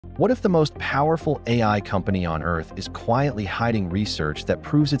What if the most powerful AI company on Earth is quietly hiding research that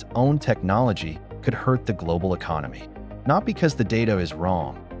proves its own technology could hurt the global economy? Not because the data is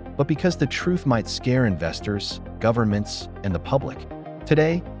wrong, but because the truth might scare investors, governments, and the public.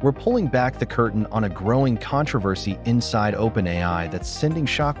 Today, we're pulling back the curtain on a growing controversy inside OpenAI that's sending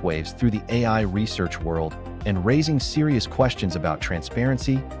shockwaves through the AI research world and raising serious questions about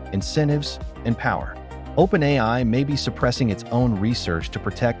transparency, incentives, and power. OpenAI may be suppressing its own research to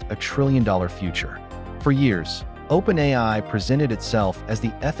protect a trillion-dollar future. For years, OpenAI presented itself as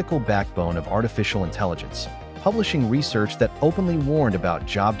the ethical backbone of artificial intelligence, publishing research that openly warned about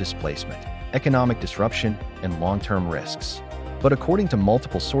job displacement, economic disruption, and long-term risks. But according to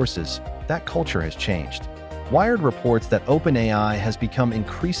multiple sources, that culture has changed. Wired reports that OpenAI has become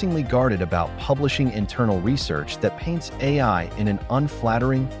increasingly guarded about publishing internal research that paints AI in an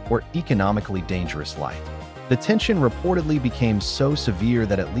unflattering or economically dangerous light. The tension reportedly became so severe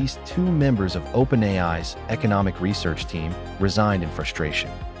that at least 2 members of OpenAI's economic research team resigned in frustration.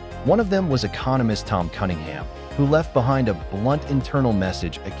 One of them was economist Tom Cunningham, who left behind a blunt internal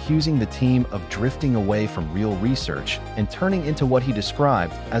message accusing the team of drifting away from real research and turning into what he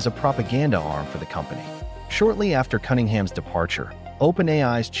described as a propaganda arm for the company. Shortly after Cunningham's departure,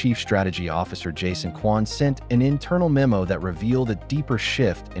 OpenAI's chief strategy officer Jason Quan sent an internal memo that revealed a deeper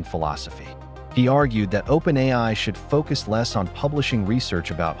shift in philosophy. He argued that OpenAI should focus less on publishing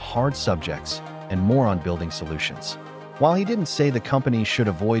research about hard subjects and more on building solutions. While he didn't say the company should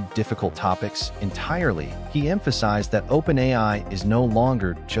avoid difficult topics entirely, he emphasized that OpenAI is no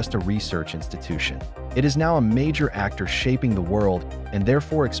longer just a research institution. It is now a major actor shaping the world and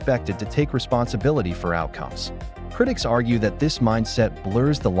therefore expected to take responsibility for outcomes. Critics argue that this mindset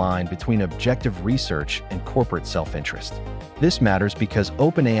blurs the line between objective research and corporate self-interest. This matters because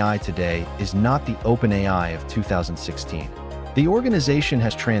OpenAI today is not the OpenAI of 2016. The organization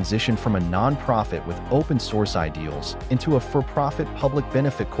has transitioned from a nonprofit with open-source ideals into a for-profit public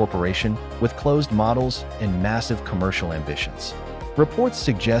benefit corporation with closed models and massive commercial ambitions. Reports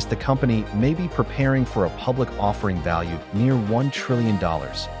suggest the company may be preparing for a public offering valued near $1 trillion,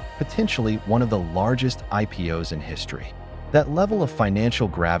 potentially one of the largest IPOs in history. That level of financial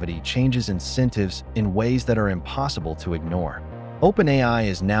gravity changes incentives in ways that are impossible to ignore. OpenAI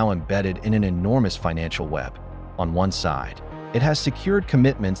is now embedded in an enormous financial web. On one side, it has secured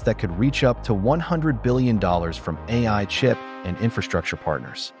commitments that could reach up to $100 billion from AI chip and infrastructure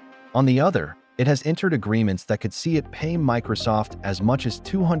partners. On the other, it has entered agreements that could see it pay Microsoft as much as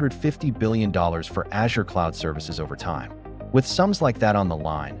 $250 billion for Azure cloud services over time. With sums like that on the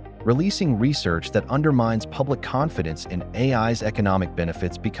line, releasing research that undermines public confidence in AI's economic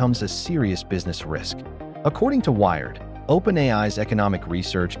benefits becomes a serious business risk. According to Wired, OpenAI's economic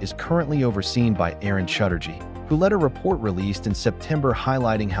research is currently overseen by Aaron Chatterjee, who led a report released in September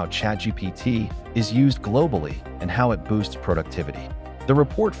highlighting how ChatGPT is used globally and how it boosts productivity. The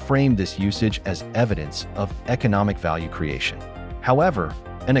report framed this usage as evidence of economic value creation. However,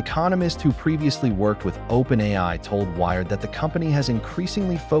 an economist who previously worked with OpenAI told Wired that the company has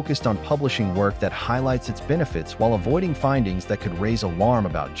increasingly focused on publishing work that highlights its benefits while avoiding findings that could raise alarm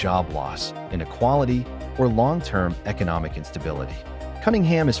about job loss, inequality, or long-term economic instability.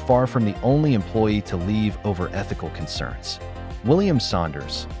 Cunningham is far from the only employee to leave over ethical concerns. William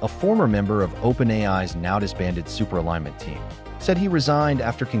Saunders, a former member of OpenAI's now disbanded superalignment team, said he resigned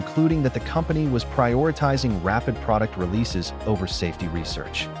after concluding that the company was prioritizing rapid product releases over safety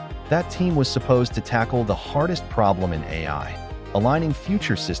research. That team was supposed to tackle the hardest problem in AI, aligning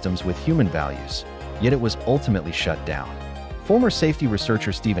future systems with human values, yet it was ultimately shut down. Former safety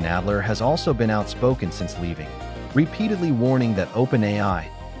researcher Stephen Adler has also been outspoken since leaving, repeatedly warning that OpenAI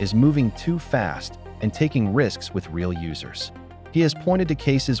is moving too fast and taking risks with real users. He has pointed to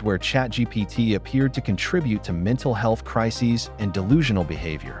cases where ChatGPT appeared to contribute to mental health crises and delusional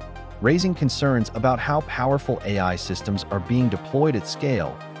behavior, raising concerns about how powerful AI systems are being deployed at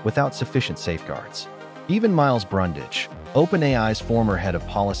scale without sufficient safeguards. Even Miles Brundage, OpenAI's former head of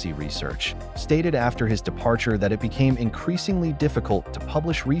policy research, stated after his departure that it became increasingly difficult to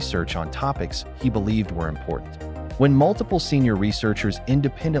publish research on topics he believed were important. When multiple senior researchers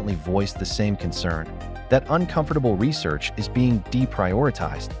independently voiced the same concern, that uncomfortable research is being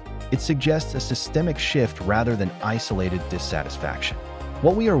deprioritized, it suggests a systemic shift rather than isolated dissatisfaction.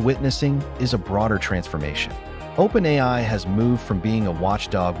 What we are witnessing is a broader transformation. OpenAI has moved from being a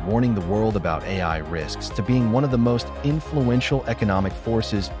watchdog warning the world about AI risks to being one of the most influential economic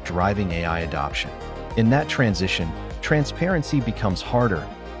forces driving AI adoption. In that transition, transparency becomes harder,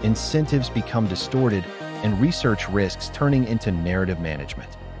 incentives become distorted, and research risks turning into narrative management.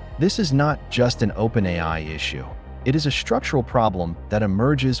 This is not just an OpenAI issue. It is a structural problem that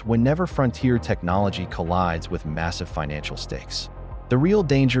emerges whenever frontier technology collides with massive financial stakes. The real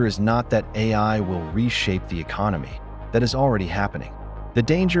danger is not that AI will reshape the economy. That is already happening. The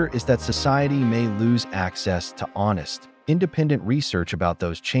danger is that society may lose access to honest, independent research about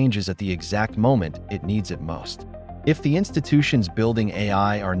those changes at the exact moment it needs it most. If the institutions building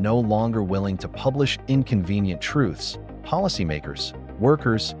AI are no longer willing to publish inconvenient truths, policymakers,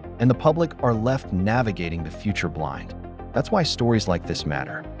 workers, and the public are left navigating the future blind. That's why stories like this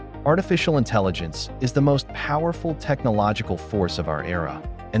matter. Artificial intelligence is the most powerful technological force of our era,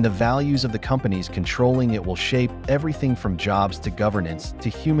 and the values of the companies controlling it will shape everything from jobs to governance to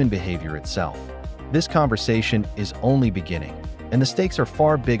human behavior itself. This conversation is only beginning, and the stakes are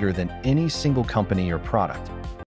far bigger than any single company or product.